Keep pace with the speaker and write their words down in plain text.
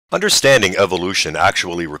Understanding evolution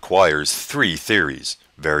actually requires three theories: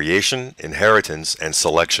 variation, inheritance, and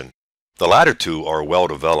selection. The latter two are well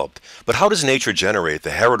developed, but how does nature generate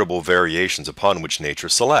the heritable variations upon which nature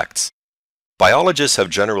selects? Biologists have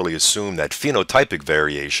generally assumed that phenotypic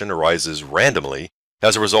variation arises randomly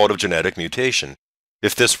as a result of genetic mutation.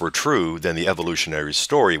 If this were true, then the evolutionary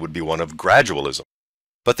story would be one of gradualism.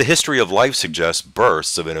 But the history of life suggests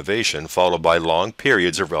bursts of innovation followed by long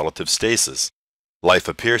periods of relative stasis. Life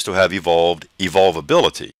appears to have evolved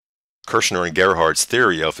evolvability. Kirschner and Gerhart's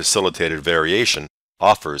theory of facilitated variation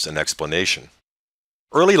offers an explanation.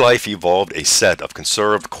 Early life evolved a set of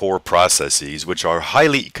conserved core processes which are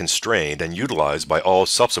highly constrained and utilized by all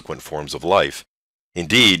subsequent forms of life.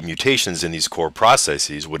 Indeed, mutations in these core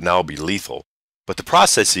processes would now be lethal, but the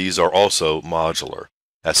processes are also modular.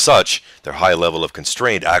 As such, their high level of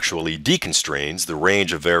constraint actually deconstrains the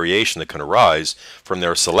range of variation that can arise from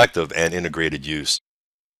their selective and integrated use.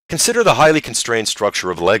 Consider the highly constrained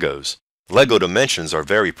structure of Legos. Lego dimensions are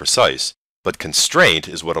very precise, but constraint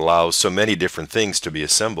is what allows so many different things to be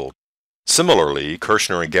assembled. Similarly,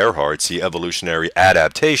 Kirschner and Gerhart see evolutionary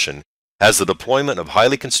adaptation as the deployment of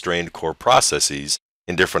highly constrained core processes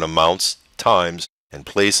in different amounts, times, and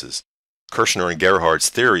places. Kirschner and Gerhart's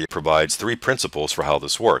theory provides three principles for how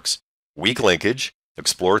this works: weak linkage,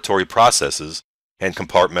 exploratory processes, and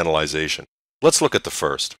compartmentalization. Let's look at the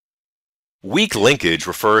first. Weak linkage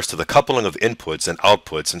refers to the coupling of inputs and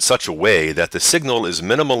outputs in such a way that the signal is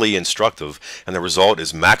minimally instructive and the result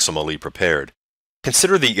is maximally prepared.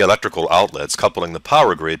 Consider the electrical outlets coupling the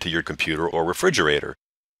power grid to your computer or refrigerator.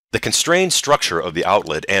 The constrained structure of the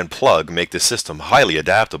outlet and plug make the system highly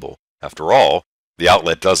adaptable. After all, the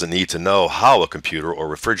outlet doesn't need to know how a computer or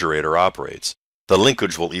refrigerator operates. The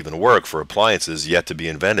linkage will even work for appliances yet to be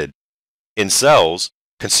invented. In cells,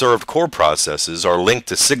 conserved core processes are linked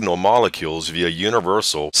to signal molecules via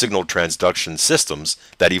universal signal transduction systems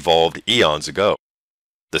that evolved eons ago.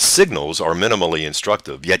 The signals are minimally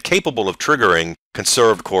instructive, yet capable of triggering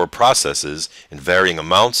conserved core processes in varying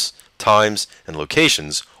amounts, times, and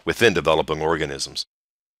locations within developing organisms.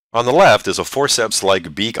 On the left is a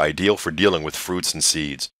forceps-like beak ideal for dealing with fruits and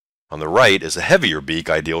seeds. On the right is a heavier beak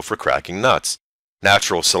ideal for cracking nuts.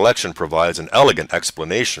 Natural selection provides an elegant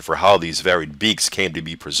explanation for how these varied beaks came to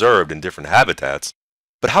be preserved in different habitats,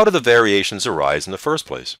 but how did the variations arise in the first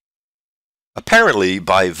place? Apparently,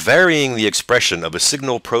 by varying the expression of a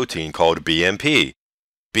signal protein called BMP.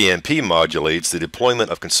 BMP modulates the deployment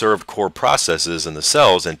of conserved core processes in the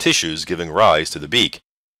cells and tissues giving rise to the beak.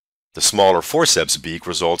 The smaller forceps beak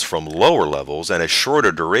results from lower levels and a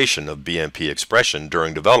shorter duration of BMP expression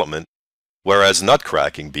during development, whereas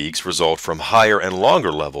nut-cracking beaks result from higher and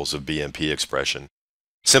longer levels of BMP expression.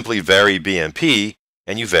 Simply vary BMP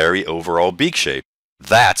and you vary overall beak shape.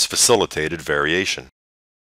 That's facilitated variation.